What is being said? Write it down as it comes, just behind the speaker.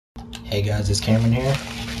Hey guys, it's Cameron here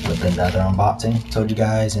with another unboxing. Told you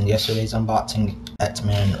guys in yesterday's unboxing,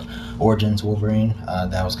 X-Men Origins Wolverine,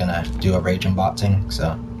 that I was gonna do a rage unboxing.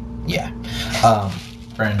 So yeah,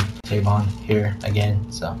 friend Tavon here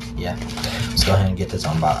again. So yeah, let's go ahead and get this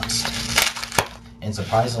unboxed. And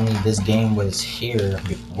surprisingly, this game was here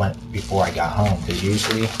before I got home, because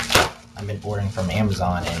usually I've been ordering from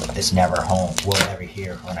Amazon and it's never home. Well, never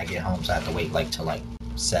here when I get home, so I have to wait till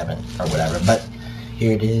 7 or whatever. But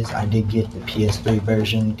here it is. I did get the PS3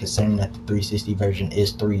 version, considering that the 360 version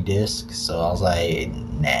is 3 discs, so I was like,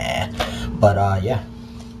 nah. But yeah,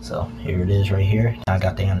 so here it is right here. I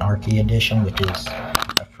got the Anarchy edition, which is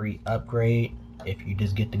a free upgrade if you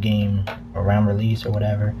just get the game around release or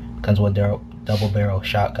whatever. Comes with their double barrel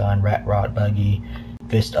shotgun, rat rod buggy,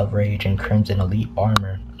 fist of rage, and crimson elite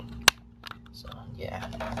armor. So yeah,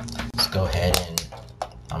 let's go ahead and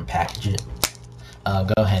unpackage it.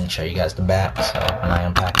 Go ahead and show you guys the back. So when I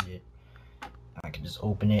unpackage it, I can just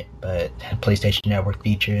open it. But PlayStation Network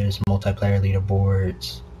features, multiplayer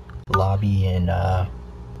leaderboards, lobby, and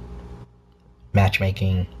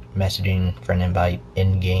matchmaking, messaging, friend invite,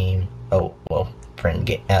 in game. Oh well, friend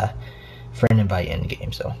invite in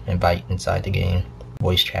game. So invite inside the game,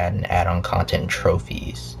 voice chat, and add-on content and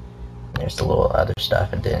trophies. There's the little other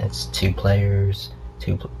stuff, and then it's 2 players,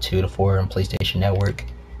 2 to 4 on PlayStation Network.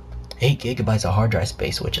 8 gigabytes of hard drive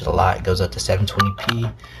space, which is a lot. It goes up to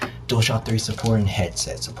 720p, DualShock 3 support, and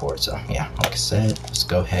headset support. So yeah, like I said, let's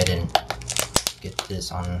go ahead and get this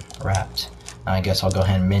unwrapped. I guess I'll go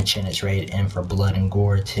ahead and mention it's rated M for blood and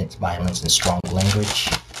gore, intense violence, and strong language.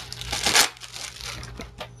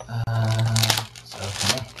 So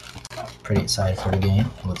yeah, pretty excited for the game.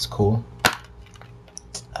 Looks cool.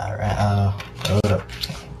 Alright, hold up.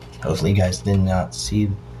 Hopefully you guys did not see.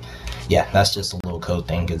 Yeah, that's just a little code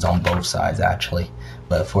thing. It's on both sides actually,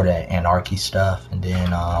 but for the Anarchy stuff, and then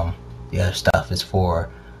the other stuff is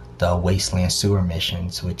for the Wasteland sewer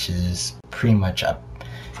missions, which is pretty much a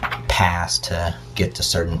pass to get to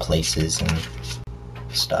certain places and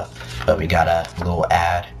stuff. But we got a little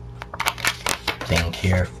ad thing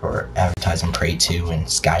here for advertising Prey 2 and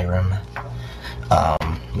Skyrim.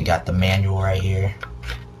 We got the manual right here,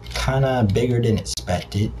 kind of bigger than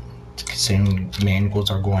expected, considering manuals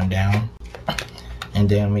are going down. And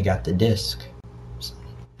then we got the disc. So,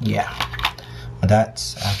 yeah, well,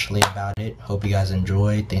 that's actually about it. Hope you guys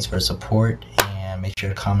enjoyed. Thanks for the support, and make sure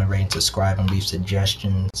to comment, rate, and subscribe, and leave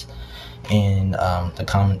suggestions in the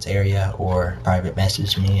comments area or private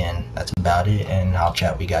message me. And that's about it, and I'll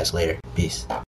chat with you guys later. Peace.